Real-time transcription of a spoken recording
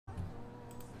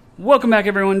Welcome back,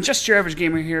 everyone. Just your average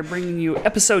gamer here, bringing you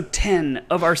episode 10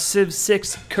 of our Civ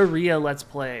 6 Korea Let's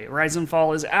Play. Rise and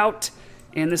Fall is out,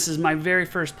 and this is my very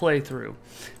first playthrough.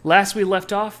 Last we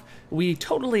left off, we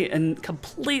totally and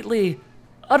completely,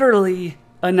 utterly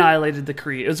annihilated the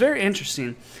Korea. It was very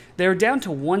interesting. They were down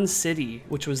to one city,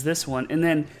 which was this one, and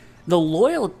then the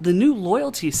new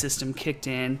loyalty system kicked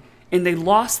in, and they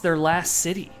lost their last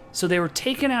city. So they were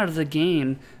taken out of the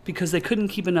game because they couldn't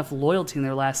keep enough loyalty in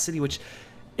their last city, which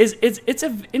it's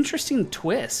an interesting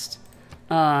twist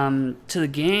to the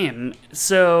game.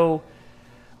 So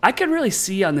I could really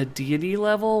see on the deity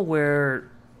level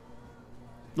where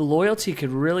the loyalty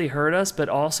could really hurt us, but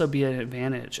also be an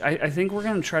advantage. I think we're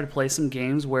going to try to play some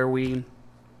games where we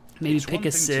maybe pick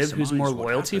a civ who's more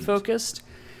loyalty focused,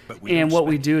 and what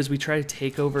we do is we try to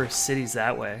take over cities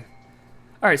that way.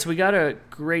 All right, so we got a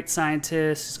great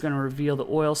scientist who's going to reveal the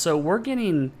oil. So we're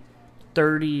getting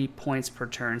 30 points per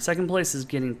turn. Second place is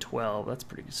getting 12. That's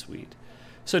pretty sweet.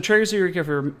 So triggers Eureka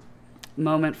for a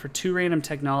moment for 2 random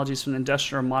technologies from the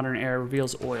industrial or modern era,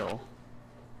 reveals oil.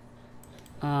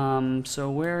 So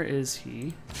where is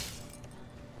he?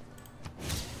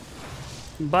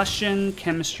 Combustion,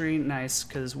 chemistry, nice,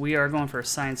 because we are going for a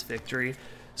science victory,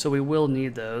 so we will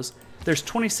need those. There's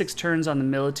 26 turns on the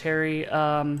military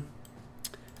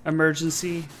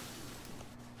emergency.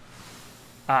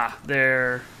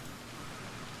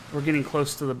 We're getting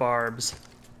close to the barbs.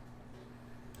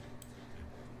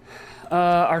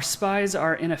 Our spies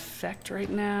are in effect right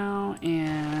now,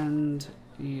 and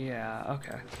yeah,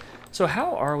 okay. So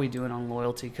how are we doing on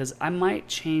loyalty? Because I might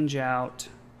change out...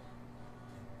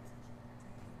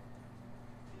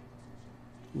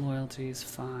 Loyalty's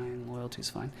fine, loyalty's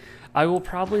fine. I will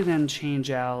probably then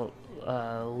change out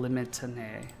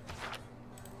limitane.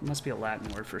 Must be a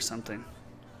Latin word for something.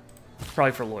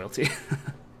 Probably for loyalty.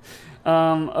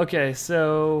 Okay,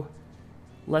 so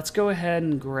let's go ahead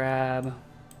and grab...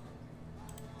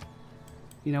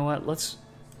 You know what, let's...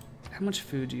 How much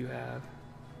food do you have?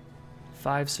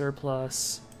 5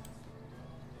 surplus.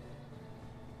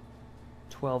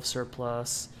 12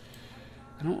 surplus.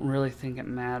 I don't really think it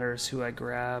matters who I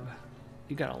grab.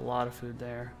 You got a lot of food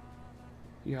there.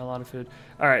 You got a lot of food.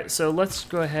 Alright, so let's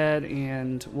go ahead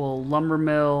and we'll lumber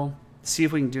mill, see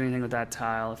if we can do anything with that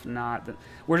tile. If not, then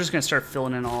we're just going to start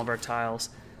filling in all of our tiles.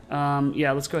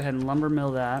 Yeah, let's go ahead and lumber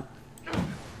mill that.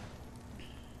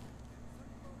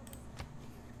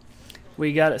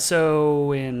 We got it.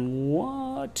 So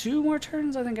in 2 more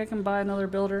turns, I think I can buy another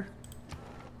builder.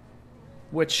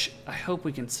 Which I hope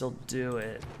we can still do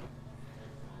it.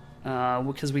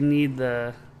 Because we need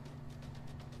that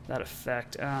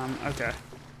effect. Okay.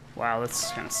 Wow,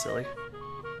 that's kind of silly.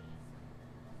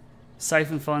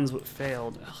 Siphon funds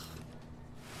failed. Ugh.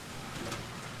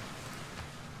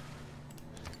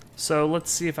 So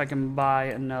let's see if I can buy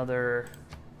another...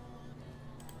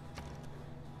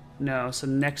 No, so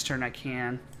next turn I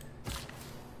can.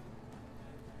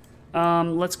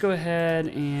 Let's go ahead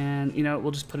and, you know,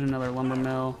 we'll just put another lumber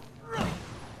mill.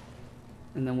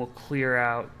 And then we'll clear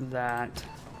out that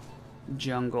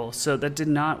jungle. So that did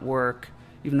not work,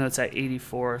 even though it's at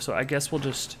 84. So I guess we'll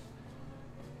just...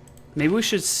 Maybe we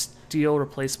should steal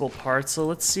replaceable parts. So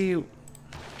let's see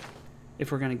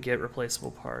if we're going to get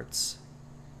replaceable parts.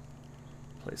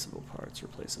 Replaceable parts,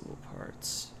 replaceable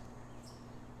parts.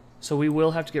 So we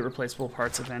will have to get replaceable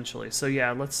parts eventually. So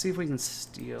yeah, let's see if we can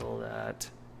steal that.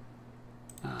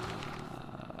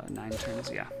 9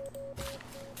 turns, yeah.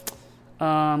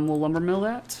 We'll lumber mill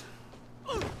that.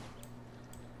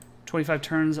 25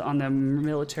 turns on the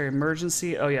military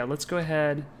emergency. Oh yeah, let's go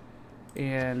ahead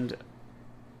and...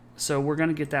 So we're going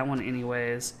to get that one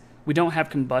anyways. We don't have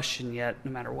combustion yet,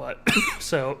 no matter what.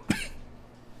 So,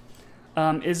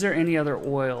 is there any other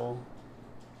oil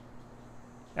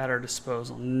at our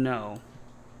disposal? No.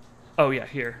 Oh yeah,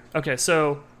 here. Okay,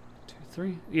 so 2,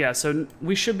 3. Yeah, so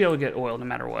we should be able to get oil no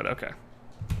matter what. Okay.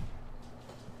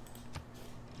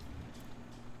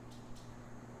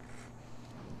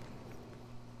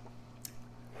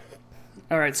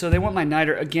 All right, so they want my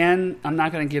niter again. I'm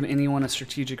not going to give anyone a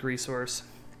strategic resource.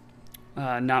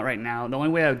 Not right now. The only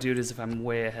way I would do it is if I'm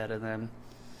way ahead of them.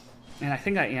 And I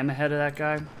think I am ahead of that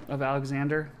guy, of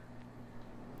Alexander.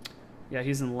 Yeah,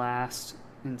 he's in last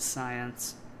in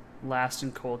science, last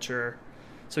in culture.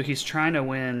 So he's trying to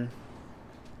win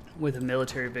with a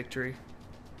military victory.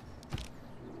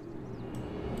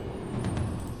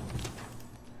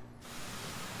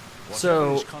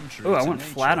 So, oh, I went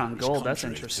flat on gold. That's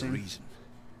interesting.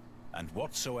 And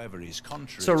whatsoever is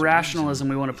contrary so to rationalism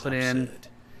we want to put absurd. in.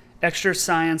 Extra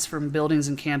science from buildings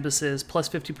and campuses, plus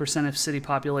 50% if city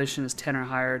population is 10 or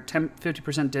higher,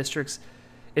 50% districts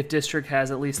if district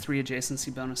has at least 3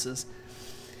 adjacency bonuses.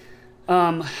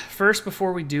 First,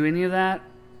 before we do any of that,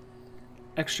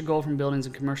 extra gold from buildings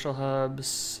and commercial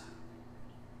hubs.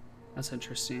 That's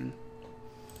interesting.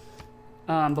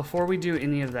 Before we do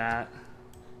any of that,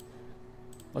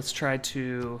 let's try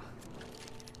to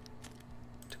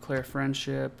declare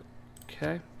friendship.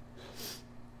 Okay.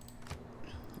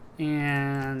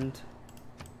 And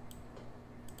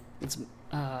let's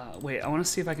wait, I want to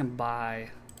see if I can buy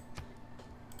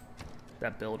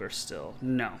that builder still.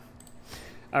 No.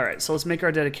 All right, so let's make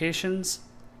our dedications.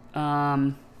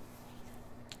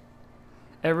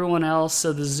 Everyone else,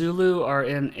 so the Zulu are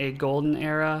in a golden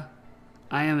era.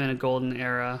 I am in a golden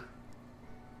era.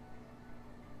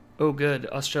 Oh, good.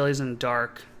 Australia's in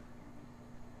dark.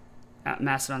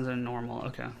 Macedon's in normal.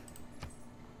 Okay.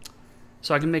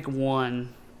 So I can make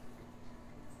one.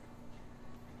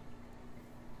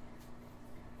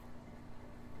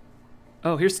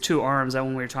 Oh, here's 2 arms, that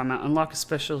one we were talking about. Unlock a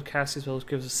special casting spell which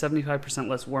gives us 75%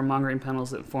 less warmongering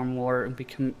penalties that inform war and be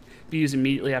used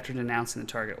immediately after denouncing the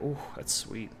target. Oh, that's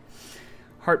sweet.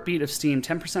 Heartbeat of Steam,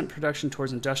 10% production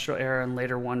towards industrial era and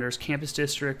later wonders. Campus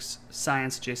districts,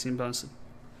 science, adjacent bonuses.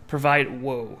 Provide,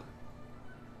 whoa.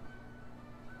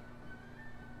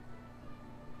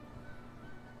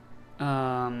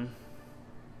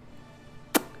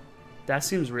 That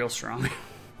seems real strong.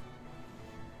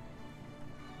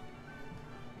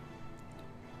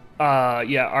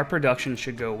 Yeah, our production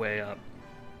should go way up.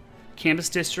 Campus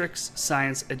districts,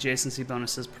 science, adjacency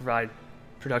bonuses provide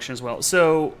production as well.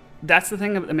 So that's the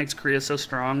thing that makes Korea so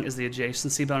strong is the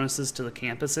adjacency bonuses to the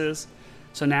campuses.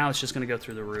 So now it's just going to go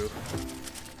through the roof.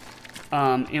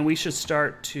 And we should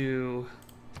start to...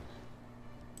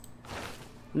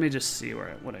 Let me just see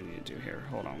what I need to do here.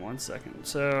 Hold on one second.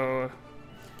 So,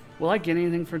 will I get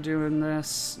anything for doing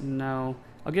this? No.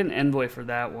 I'll get an envoy for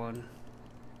that one.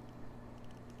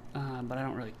 But I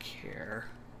don't really care.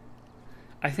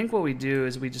 I think what we do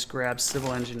is we just grab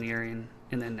civil engineering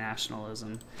and then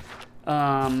nationalism.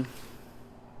 So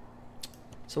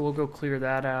we'll go clear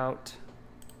that out.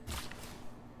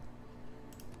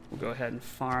 We'll go ahead and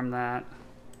farm that.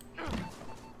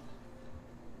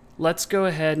 Let's go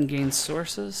ahead and gain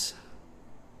sources.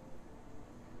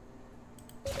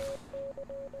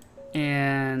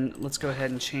 And let's go ahead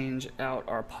and change out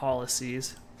our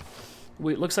policies.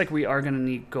 It looks like we are going to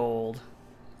need gold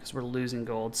because we're losing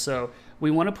gold. So we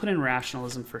want to put in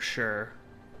rationalism for sure.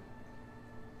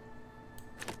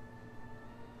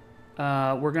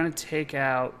 We're going to take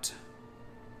out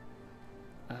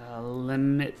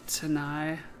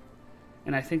Limitani.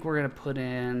 And I think we're going to put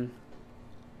in...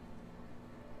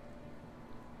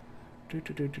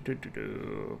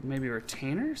 maybe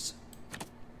retainers?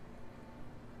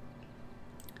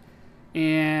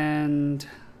 And...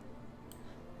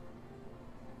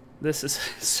 this is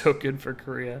so good for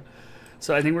Korea.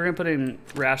 So I think we're going to put in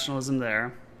rationalism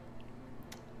there.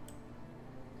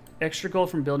 Extra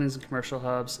gold from buildings and commercial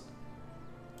hubs.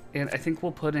 And I think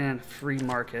we'll put in free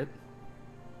market.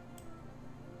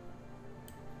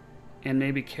 And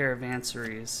maybe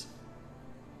caravansaries.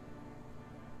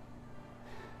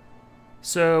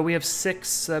 So we have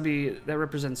 6, that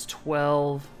represents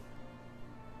 12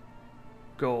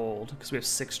 gold, because we have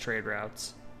 6 trade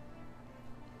routes.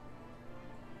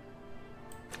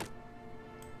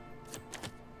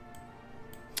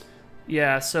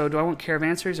 Yeah, so do I want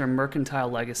caravansaries or mercantile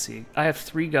legacy? I have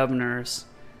 3 governors.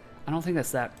 I don't think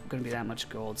that's going to be that much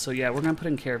gold. So yeah, we're going to put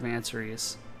in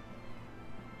caravansaries.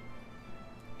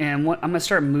 And I'm going to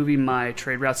start moving my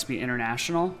trade routes to be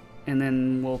international. And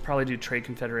then we'll probably do trade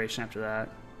confederation after that.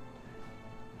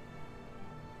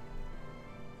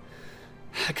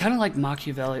 I kind of like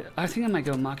Machiavelli. I think I might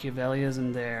go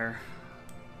Machiavellism there.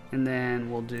 And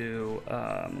then we'll do...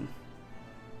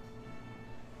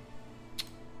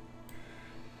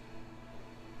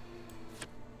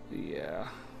 yeah.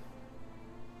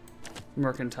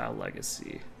 Mercantile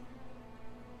legacy.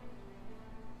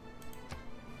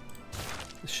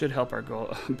 This should help our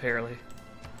goal, barely.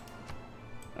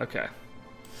 Okay.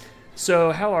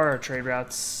 So how are our trade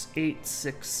routes? 8,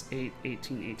 6, 8,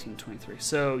 18, 18, 23.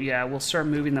 So yeah, we'll start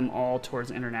moving them all towards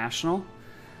international.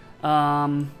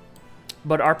 But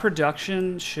our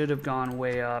production should have gone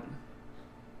way up.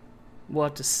 We'll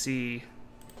have to see.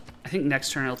 I think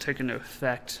next turn it'll take into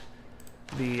effect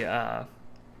the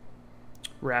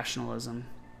rationalism.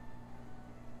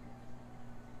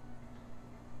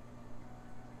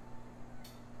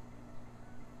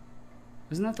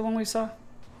 Isn't that the one we saw?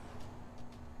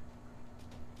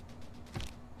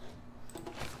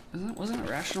 Wasn't it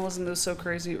rationalism that was so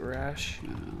crazy?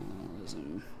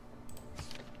 Rationalism.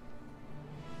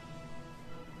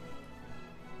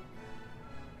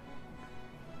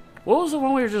 What was the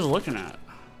one we were just looking at?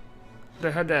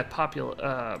 That had that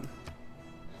popular.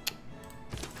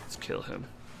 Let's kill him.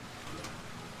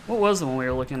 What was the one we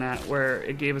were looking at where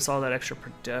it gave us all that extra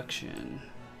production?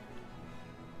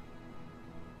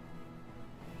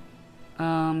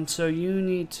 So you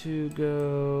need to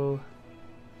go.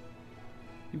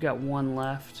 You've got one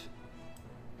left.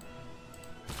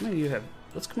 How many do you have?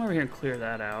 Let's come over here and clear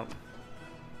that out.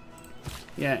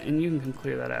 Yeah, and you can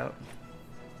clear that out.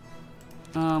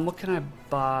 What can I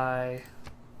buy?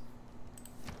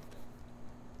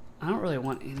 I don't really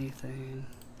want anything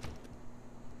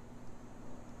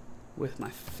with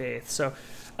my faith. So,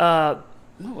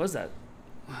 what was that?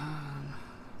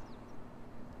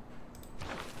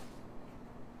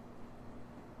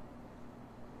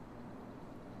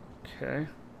 Okay.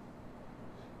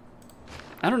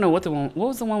 I don't know what the one. What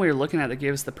was the one we were looking at that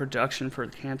gave us the production for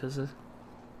the campuses?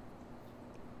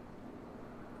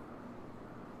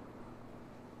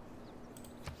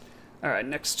 All right,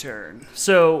 next turn.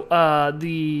 So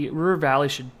the River Valley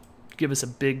should give us a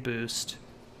big boost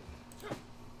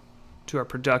to our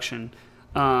production.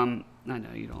 I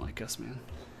know you don't like us, man.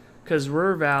 Because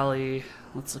River Valley,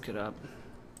 let's look it up.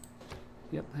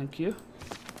 Yep, thank you.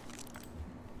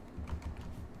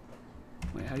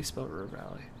 Wait, how do you spell River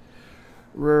Valley?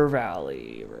 River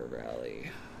Valley, River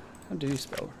Valley. How do you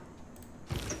spell?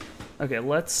 Okay,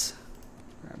 let's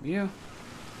grab you.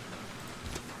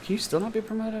 Can you still not be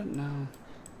promoted? No.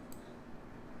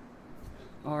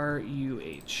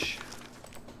 R-U-H.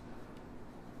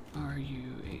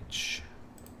 R-U-H.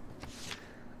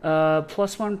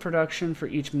 +1 production for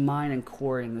each mine and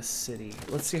quarry in the city.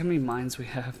 Let's see how many mines we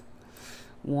have.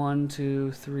 1,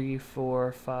 2, 3,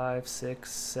 4, 5,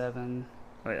 6, 7.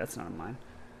 Wait, that's not a mine.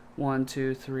 1,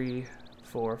 2, 3,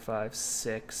 4, 5,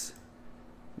 6.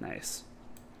 Nice.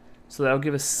 So that'll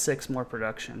give us 6 more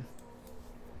production.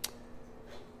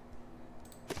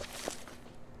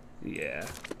 Yeah.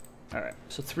 Alright,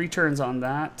 so 3 turns on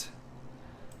that.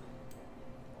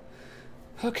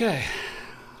 Okay.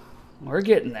 We're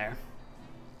getting there.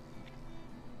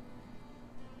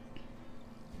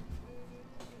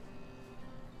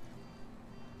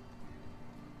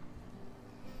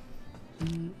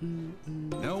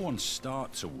 No one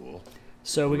starts a war.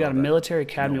 So we got a military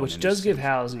academy, which does give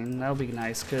housing. That'll be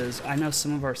nice, because I know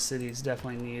some of our cities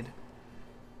definitely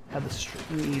have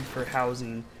the need for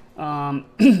housing. Kind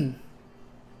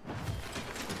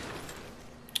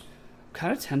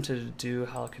of tempted to do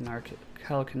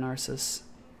Halicarnassus.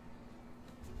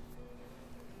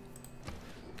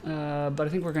 But I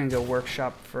think we're going to go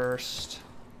workshop first.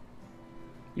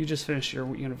 You just finished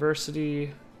your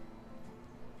university.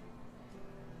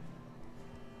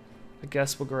 I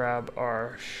guess we'll grab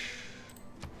our...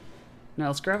 No,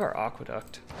 let's grab our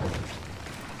aqueduct.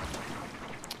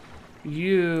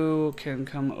 You can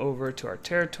come over to our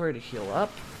territory to heal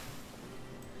up.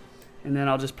 And then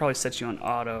I'll just probably set you on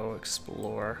auto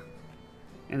explore.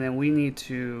 And then we need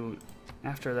to...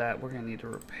 After that, we're going to need to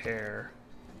repair.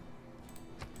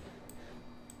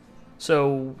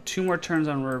 So 2 more turns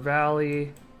on River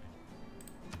Valley.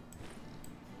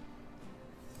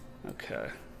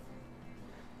 Okay.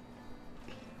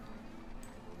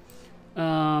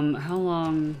 How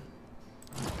long?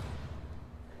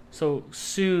 So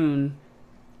soon.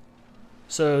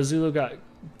 So Zulu got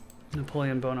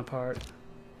Napoleon Bonaparte.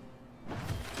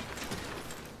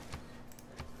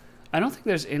 I don't think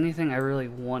there's anything I really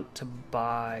want to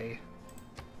buy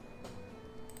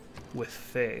with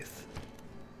faith.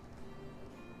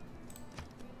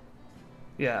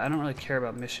 Yeah, I don't really care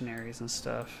about missionaries and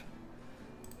stuff.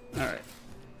 Alright.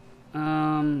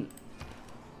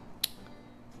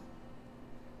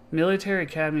 Military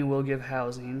Academy will give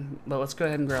housing, but let's go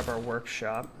ahead and grab our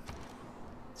workshop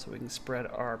so we can spread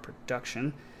our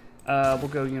production. We'll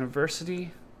go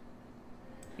university.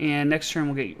 And next turn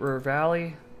we'll get River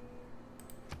Valley.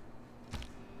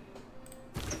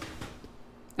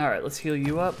 Alright, let's heal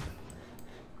you up.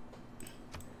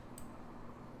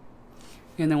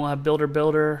 And then we'll have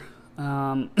Builder.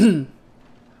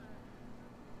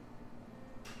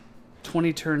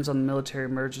 20 turns on the military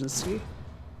emergency.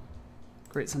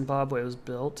 Great Zimbabwe was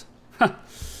built. Would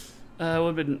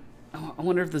have been. I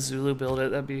wonder if the Zulu built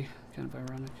it. That'd be kind of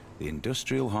ironic. The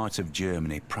industrial heart of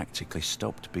Germany practically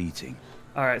stopped beating.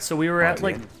 All right, so we were at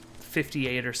like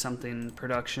 58 or something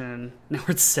production. Now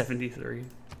we're at 73.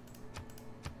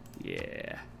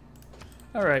 Yeah.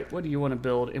 All right, what do you want to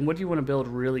build? And what do you want to build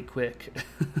really quick?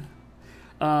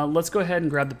 Let's go ahead and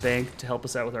grab the bank to help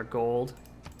us out with our gold.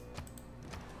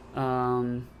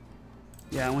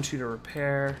 Yeah, I want you to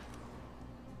repair.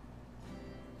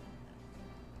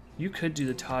 You could do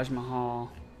the Taj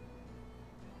Mahal.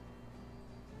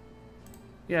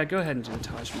 Yeah, go ahead and do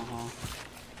Taj Mahal.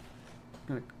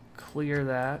 I'm gonna clear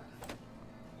that.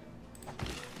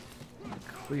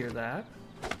 Clear that.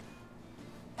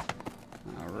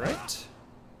 Alright.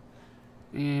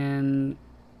 And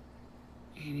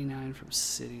 89 from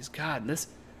cities. God, this...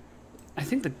 I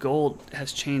think the gold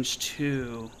has changed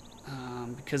too.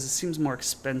 Because it seems more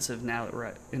expensive now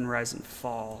that in Rise and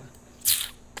Fall.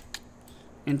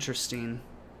 Interesting.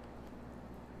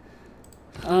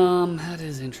 That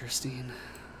is interesting.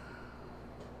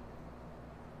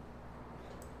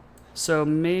 So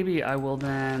maybe I will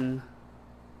then...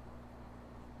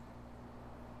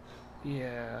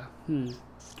 Yeah,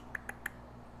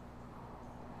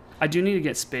 I do need to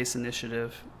get Space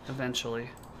Initiative eventually.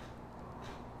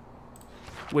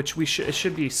 Which it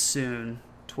should be soon.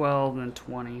 12 and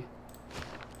 20.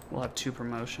 We'll have 2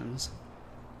 promotions.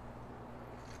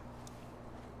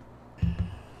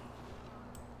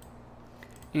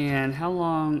 And how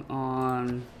long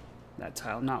on that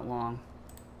tile? Not long.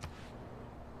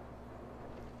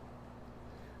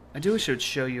 I do wish it would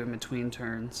show you in between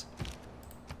turns.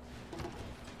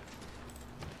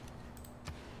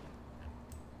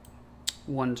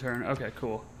 One turn. Okay,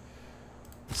 cool.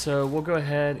 So we'll go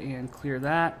ahead and clear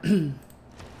that.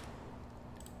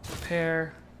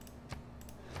 Repair.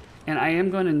 And I am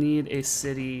going to need a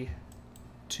city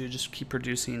to just keep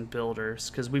producing builders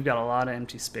because we've got a lot of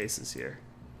empty spaces here.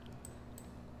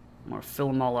 I'm going to fill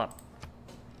them all up.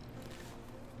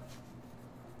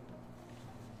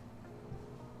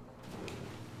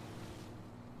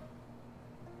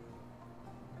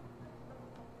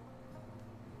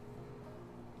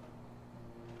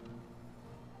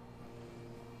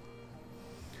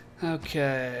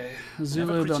 Okay,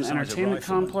 Zulu built an entertainment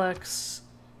complex.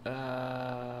 They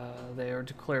are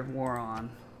declared war on.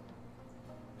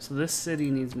 So this city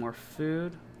needs more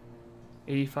food.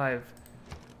 85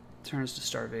 turns to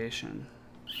starvation.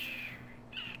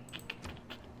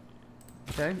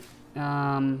 Okay,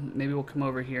 maybe we'll come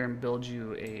over here and build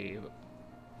you a...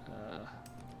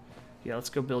 yeah, let's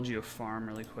go build you a farm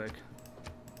really quick.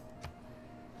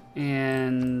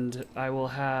 And I will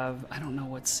have, I don't know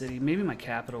what city, maybe my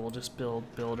capital will just build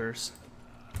builders.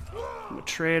 I'm a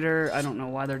trader, I don't know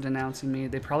why they're denouncing me.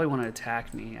 They probably want to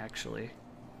attack me, actually.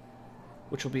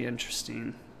 Which will be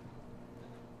interesting.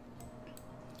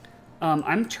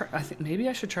 I think maybe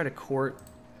I should try to court.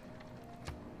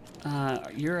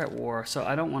 You're at war, so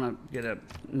I don't want to get a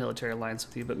military alliance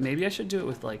with you, but maybe I should do it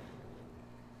with like...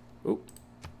 Ooh,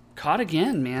 caught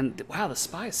again, man. Wow, the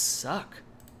spies suck.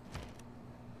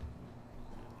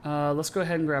 Let's go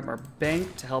ahead and grab our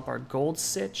bank to help our gold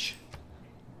sitch.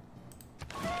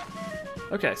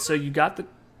 Okay, so you got the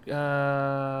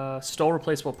stole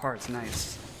replaceable parts.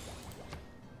 Nice.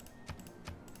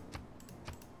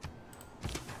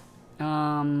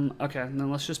 Okay, and then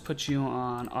let's just put you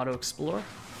on auto explore.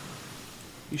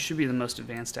 You should be the most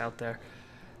advanced out there.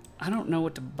 I don't know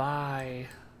what to buy.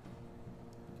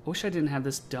 I wish I didn't have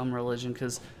this dumb religion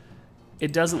because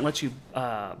it doesn't let you.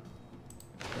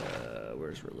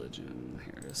 Where's religion?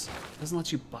 Here it is. It doesn't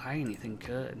let you buy anything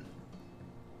good.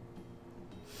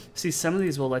 See, some of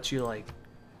these will let you like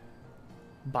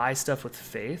buy stuff with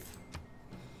faith,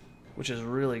 which is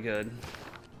really good.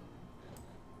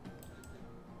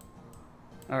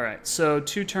 All right, so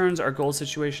 2 turns, our gold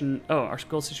situation. Oh, our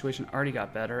gold situation already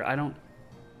got better. I don't.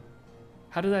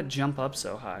 How did that jump up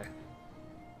so high?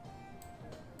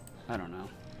 I don't know.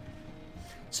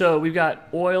 So we've got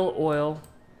oil.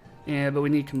 Yeah, but we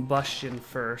need combustion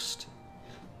first,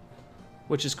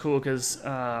 which is cool because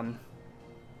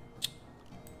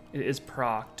it is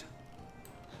procced.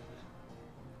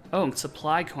 Oh,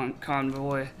 supply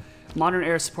convoy. Modern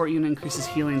air support unit increases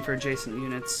healing for adjacent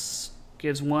units.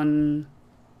 Gives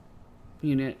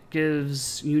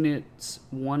units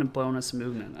 1 bonus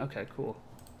movement. Okay, cool.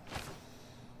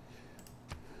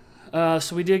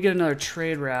 So we did get another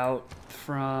trade route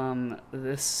from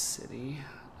this city.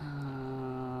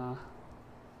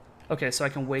 Okay, so I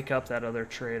can wake up that other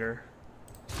trader.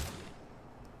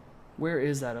 Where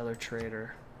is that other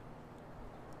trader?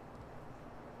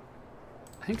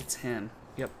 I think it's him.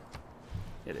 Yep,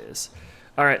 it is.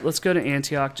 All right, let's go to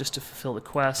Antioch just to fulfill the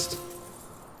quest.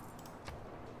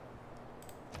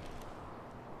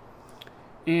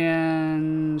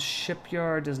 And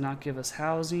shipyard does not give us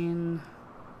housing.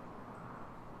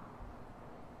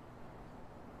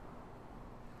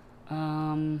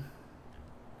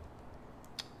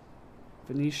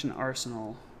 Venetian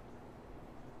Arsenal.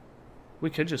 We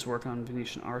could just work on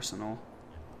Venetian Arsenal.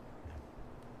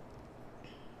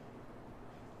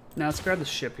 Now let's grab the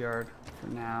shipyard for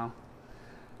now.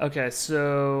 Okay,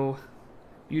 so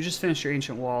you just finished your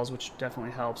ancient walls, which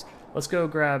definitely helps. Let's go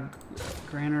grab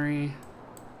Granary.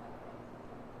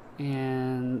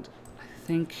 And I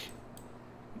think,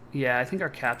 yeah, I think our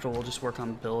capital will just work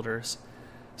on builders.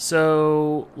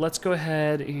 So let's go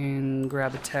ahead and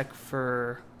grab a tech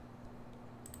for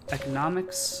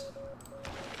economics.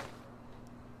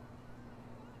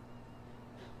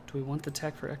 Do we want the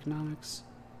tech for economics?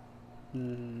 I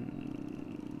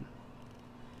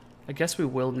guess we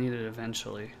will need it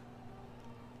eventually.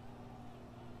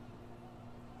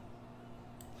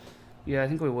 Yeah, I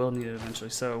think we will need it eventually.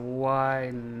 So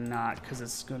why not? Because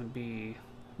it's going to be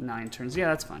 9 turns. Yeah,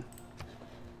 that's fine.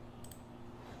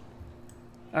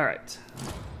 All right.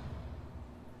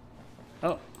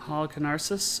 Oh,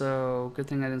 Holocanarsis. So good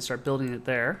thing I didn't start building it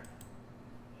there.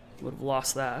 Would have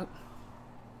lost that.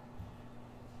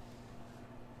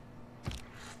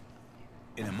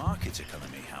 In a market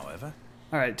economy, however,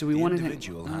 all right. Do we want the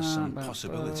individual has some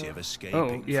possibility of escaping.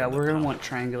 Oh, yeah, from the we're going to power. want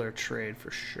triangular trade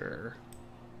for sure.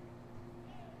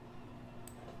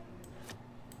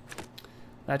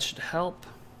 That should help.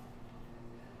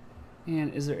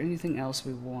 And is there anything else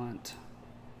we want?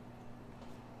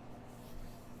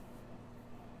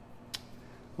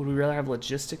 Would we rather have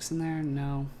logistics in there?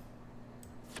 No.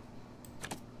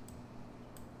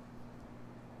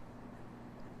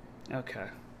 Okay.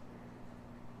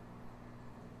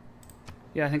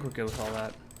 Yeah, I think we're good with all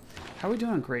that. How are we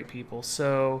doing on great people?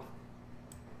 So,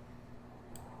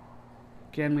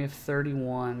 again, we have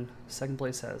 31. Second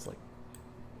place has like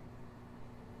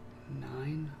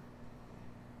 9.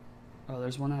 Oh,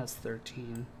 there's one that has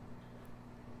 13.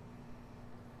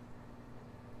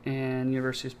 And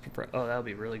universities, oh, that'll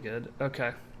be really good.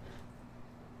 Okay.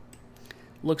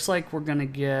 Looks like we're gonna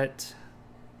get.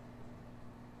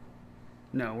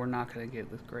 No, we're not gonna get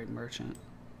the great merchant.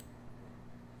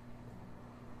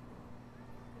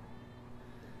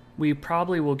 We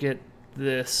probably will get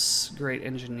this great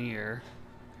engineer.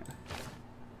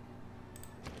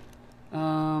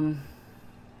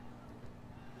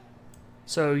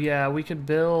 So yeah, we could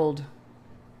build.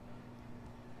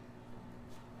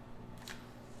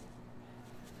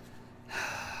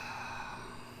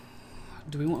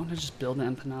 Do we want to just build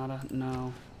an empanada?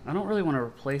 No. I don't really want to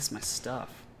replace my stuff,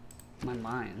 my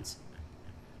mines.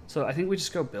 So I think we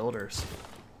just go builders.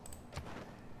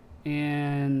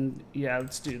 And yeah,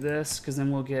 let's do this, because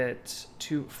then we'll get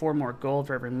 4 more gold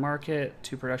for every market,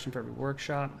 2 production for every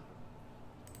workshop.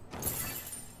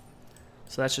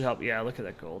 So that should help. Yeah, look at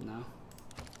that gold now.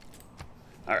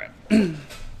 All right.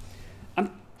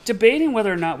 I'm debating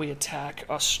whether or not we attack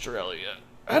Australia.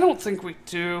 I don't think we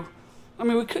do. I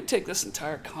mean, we could take this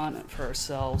entire continent for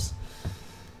ourselves.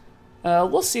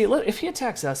 We'll see. If he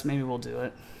attacks us, maybe we'll do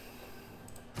it.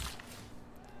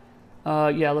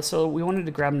 Yeah, so we wanted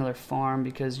to grab another farm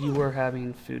because you were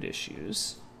having food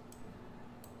issues.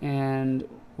 And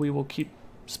we will keep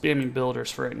spamming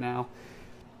builders for right now.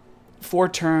 4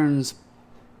 turns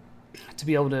to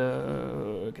be able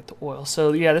to get the oil.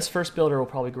 So yeah, this first builder will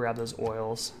probably grab those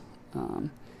oils.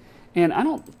 And I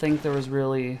don't think there was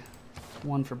really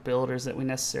one for builders that we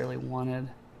necessarily wanted.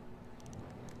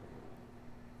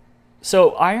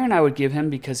 So iron I would give him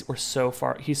because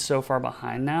he's so far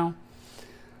behind now.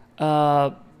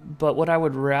 But what I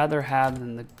would rather have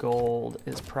than the gold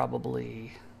is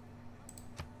probably...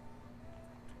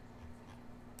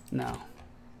 No.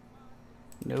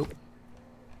 Nope.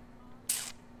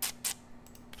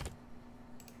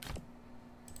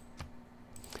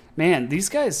 Man, these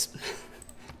guys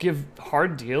give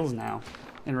hard deals now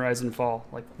in Rise and Fall.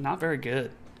 Like, not very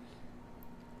good.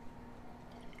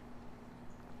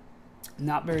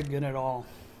 Not very good at all.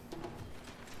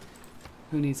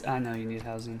 Who needs... I know you need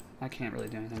housing. I can't really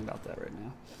do anything about that right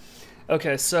now.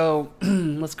 Okay, so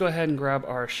let's go ahead and grab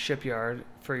our shipyard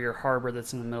for your harbor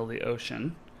that's in the middle of the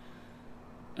ocean.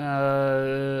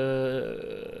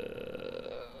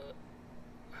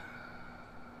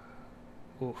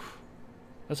 Oof.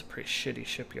 That's a pretty shitty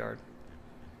shipyard.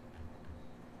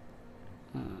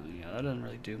 Yeah, that doesn't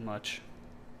really do much.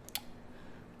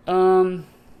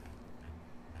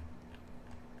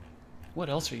 What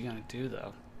else are you gonna do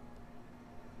though?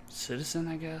 Citizen,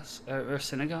 I guess, or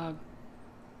synagogue.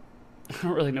 I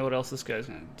don't really know what else this guy's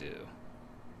gonna do.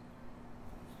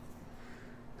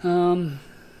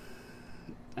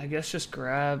 I guess just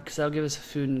grab, because that'll give us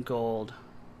food and gold.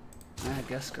 I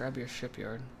guess grab your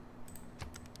shipyard.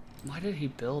 Why did he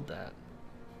build that?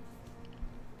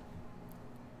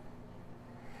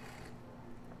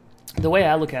 The way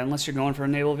I look at it, unless you're going for a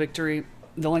naval victory,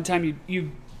 the only time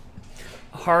you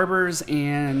harbors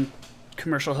and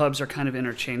commercial hubs are kind of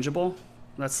interchangeable.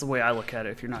 That's the way I look at it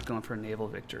if you're not going for a naval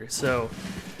victory. So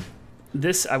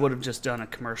this, I would have just done a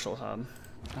commercial hub.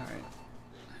 All right.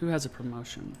 Who has a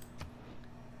promotion?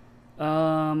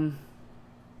 Con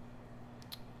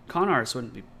artists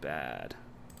wouldn't be bad.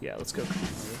 Yeah, let's go con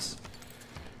artists.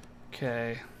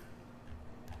 Okay.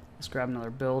 Let's grab another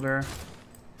builder.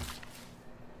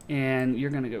 And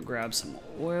you're going to go grab some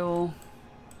oil.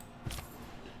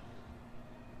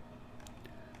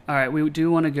 Alright, we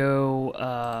do want to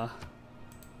go...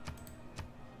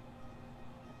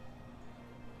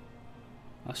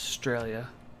 Australia.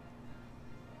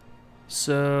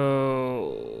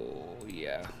 So...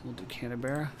 yeah, we'll do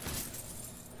Canberra.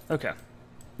 Okay.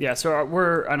 Yeah, so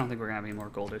I don't think we're going to have any more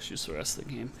gold issues for the rest of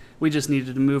the game. We just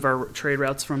needed to move our trade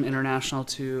routes from international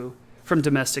to... from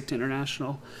domestic to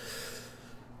international.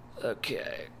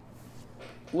 Okay.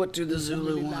 What do the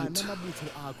Zulu want?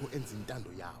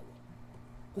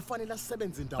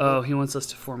 Oh, he wants us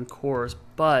to form cores,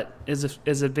 but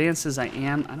as advanced as I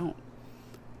am, I don't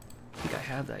think I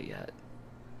have that yet.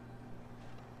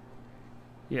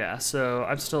 Yeah, so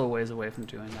I'm still a ways away from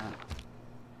doing that.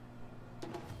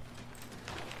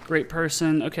 Great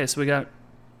person. Okay, so we got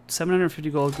 750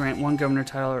 gold, grant 1 governor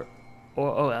title.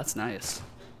 Oh, that's nice.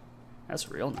 That's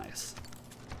real nice.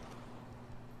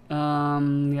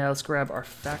 Yeah, let's grab our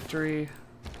factory.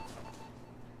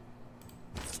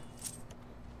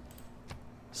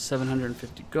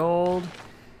 750 gold.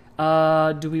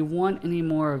 Do we want any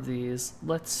more of these?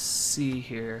 Let's see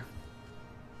here.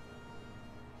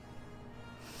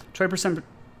 20%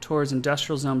 towards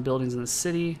industrial zone buildings in the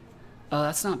city. Oh,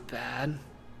 that's not bad.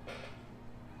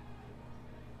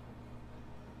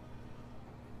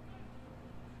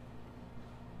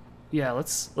 Yeah,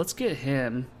 let's get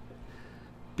him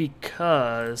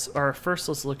because first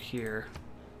let's look here.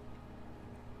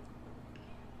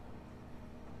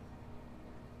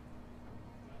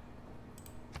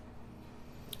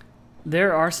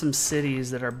 There are some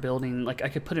cities that are building, like I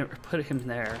could put him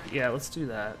there. Yeah, let's do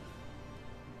that.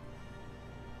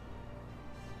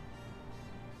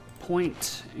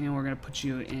 Point, and we're gonna put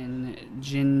you in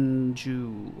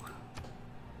Jinju.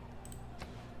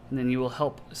 And then you will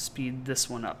help speed this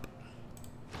one up.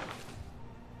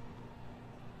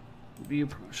 View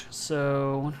promotion.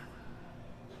 So,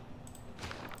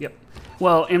 yep.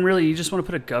 Well, and really, you just want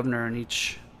to put a governor in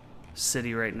each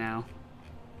city right now.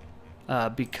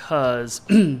 Because,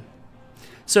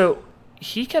 so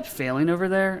he kept failing over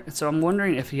there, so I'm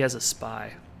wondering if he has a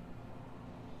spy.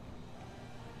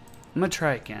 I'm gonna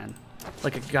try again,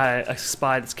 like a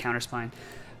spy that's counter-spying.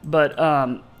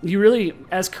 But you really,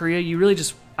 as Korea, you really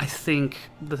just, I think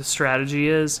the strategy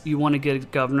is you want to get a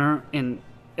governor, and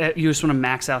you just want to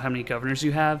max out how many governors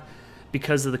you have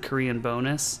because of the Korean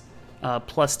bonus,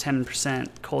 plus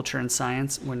 10% culture and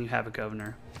science when you have a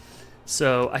governor.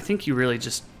 So I think you really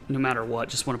just, no matter what,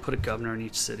 just want to put a governor in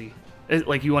each city.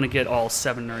 Like you want to get all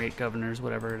 7 or 8 governors,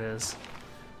 whatever it is.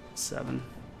 7.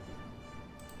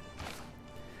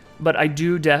 But I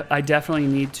definitely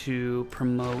need to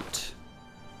promote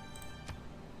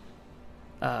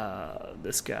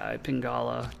this guy,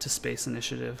 Pingala, to Space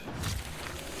Initiative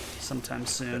sometime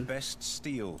soon. The best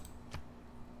steel.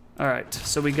 Alright,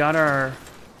 so we got our...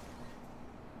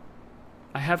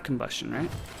 I have combustion, right?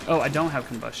 Oh, I don't have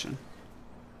combustion.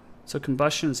 So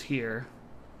combustion's here.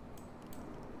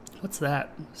 What's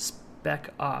that? Spec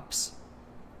Ops.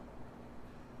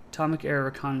 Atomic Air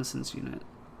Reconnaissance Unit.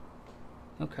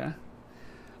 Okay.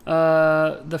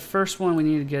 The first one we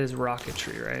need to get is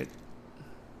rocketry, right?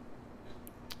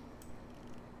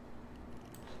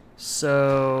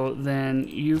 So then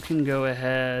you can go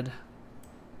ahead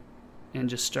and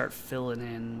just start filling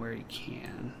in where you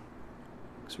can.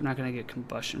 Because we're not going to get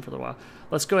combustion for a while.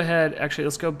 Let's go ahead, actually,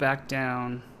 let's go back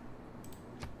down.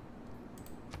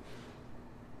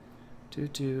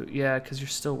 Yeah, because you're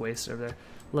still wasted over there.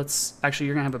 Actually,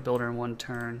 you're going to have a builder in 1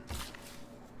 turn.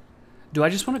 Do I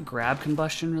just want to grab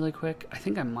combustion really quick? I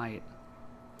think I might.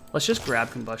 Let's just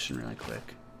grab combustion really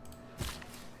quick.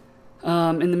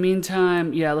 In the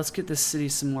meantime, yeah, let's get this city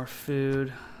some more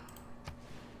food.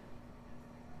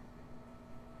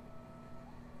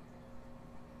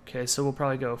 Okay, so we'll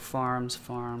probably go farms.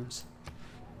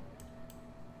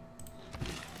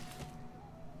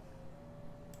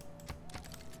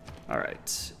 All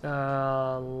right,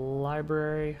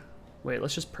 library. Wait,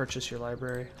 let's just purchase your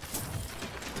library.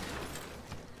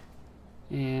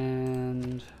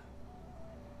 And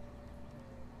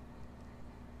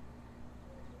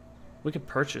we could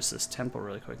purchase this temple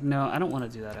really quick. No, I don't want to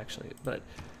do that actually, but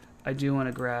I do want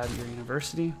to grab your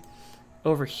university.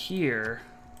 Over here,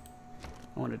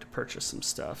 I wanted to purchase some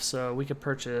stuff. So we could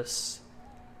purchase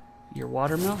your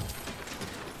watermill.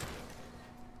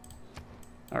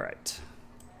 All right.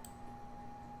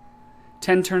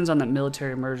 10 turns on that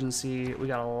military emergency. We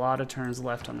got a lot of turns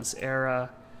left on this era.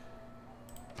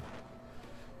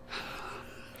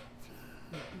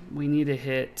 We need to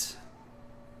hit...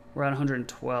 We're at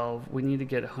 112. We need to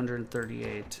get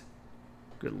 138.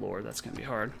 Good lord, that's going to be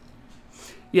hard.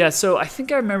 Yeah, so I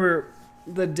think I remember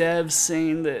the devs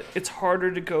saying that it's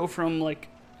harder to go from like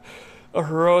a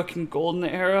heroic and golden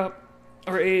era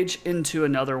or age into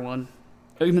another one.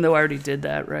 Even though I already did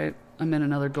that, right? I'm in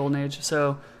another golden age.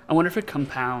 So I wonder if it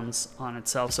compounds on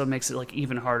itself, so it makes it like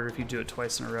even harder if you do it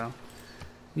twice in a row.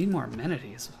 Need more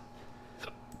amenities.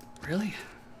 Really?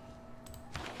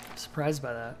 I'm surprised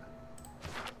by that.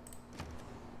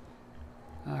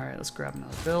 Alright, let's grab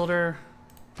another builder.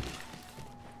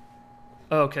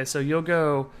 Oh, okay, so you'll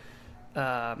go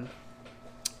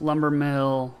lumber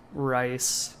mill,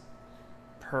 rice,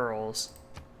 pearls.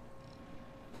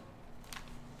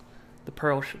 The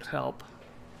pearl should help.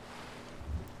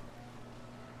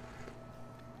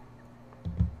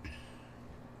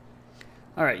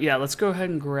 Alright, yeah, let's go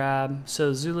ahead and grab...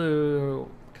 So Zulu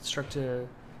construct a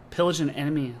pillage an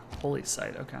enemy holy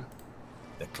site. Okay.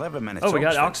 The clever men at Oh, we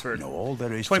got Oxford. know all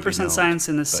there is 20% science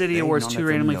in the city, awards 2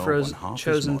 randomly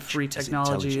chosen free as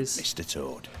technologies. Mr.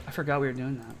 Toad. I forgot we were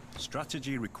doing that.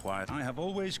 Strategy required. I have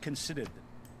always considered.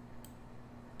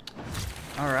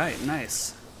 Alright,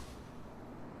 nice.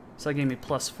 So that gave me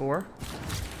 +4.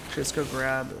 Let's go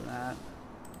grab that.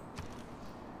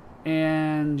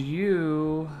 And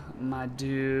you, my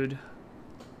dude.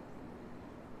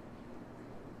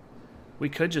 We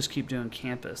could just keep doing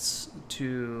campus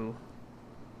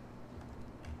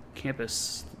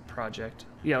project.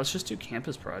 Yeah, let's just do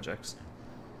campus projects.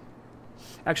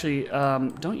 Actually,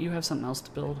 don't you have something else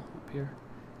to build up here?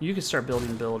 You could start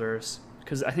building builders,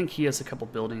 because I think he has a couple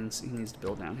buildings he needs to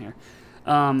build down here.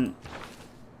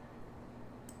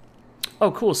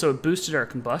 Oh, cool, so it boosted our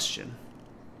combustion.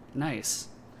 Nice.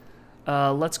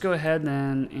 Let's go ahead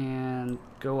then and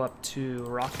go up to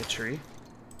rocketry.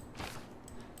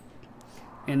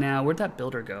 And now, where'd that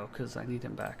builder go? Because I need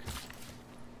him back.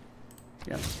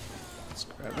 Yep. Let's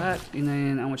grab that. And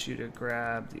then I want you to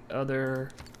grab the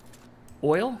other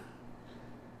oil.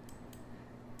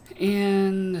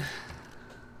 And...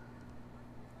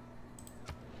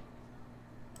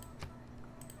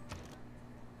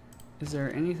 is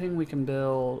there anything we can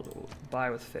buy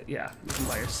with fit? Yeah, you can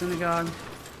buy your synagogue.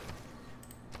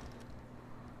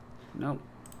 Nope.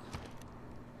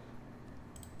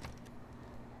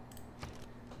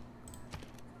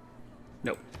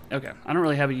 Nope. Okay. I don't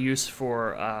really have a use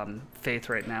for faith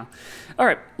right now. All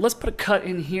right. Let's put a cut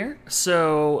in here.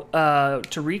 So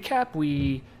to recap,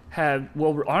 we have,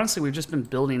 well, honestly, we've just been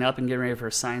building up and getting ready for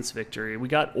a science victory. We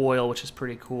got oil, which is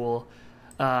pretty cool.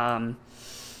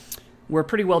 We're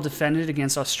pretty well defended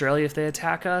against Australia if they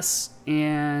attack us.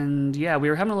 And yeah, we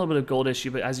were having a little bit of gold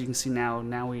issue, but as you can see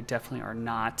now we definitely are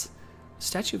not.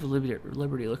 Statue of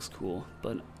Liberty looks cool,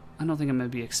 but I don't think I'm going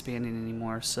to be expanding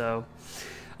anymore. So,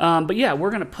 but yeah, we're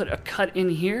going to put a cut in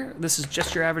here. This is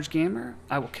Just Your Average Gamer.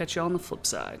 I will catch you on the flip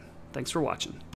side. Thanks for watching.